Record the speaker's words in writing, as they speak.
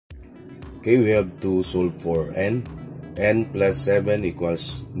Okay, we have to solve for n. N plus 7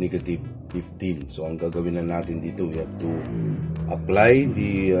 equals negative 15. So, ang gagawin na natin dito, we have to apply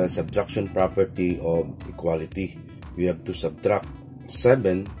the subtraction property of equality. We have to subtract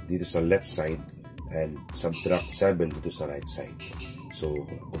 7 dito sa left side and subtract 7 dito sa right side. So,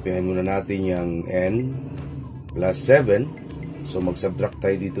 kopyahin muna natin yung n plus 7. So, mag-subtract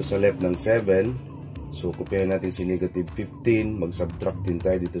tayo dito sa left ng 7. So, kopyahin natin si negative 15. Mag-subtract din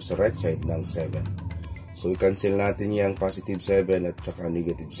tayo dito sa right side ng 7. So, i-cancel natin yung positive 7 at saka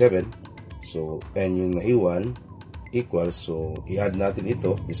negative 7. So, n yung naiwan equals. So, i-add natin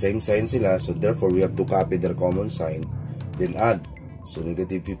ito. The same sign sila. So, therefore, we have to copy their common sign. Then, add. So,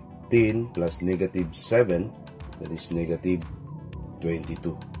 negative 15 plus negative 7. That is negative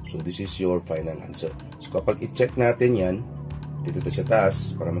 22. So, this is your final answer. So, kapag i-check natin yan, dito sa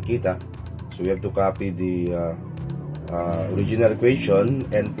taas para makita. So, we have to copy the original equation.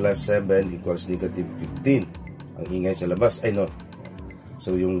 N plus 7 equals negative 15. Ang ingay sa labas. Ay, no.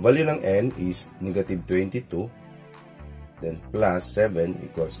 So, yung value ng n is negative 22. Then, plus 7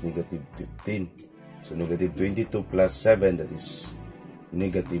 equals negative 15. So, negative 22 plus 7, that is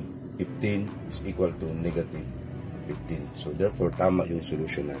negative 15 is equal to negative 15. So, therefore, tama yung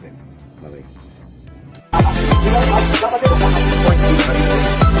solution natin. Okay.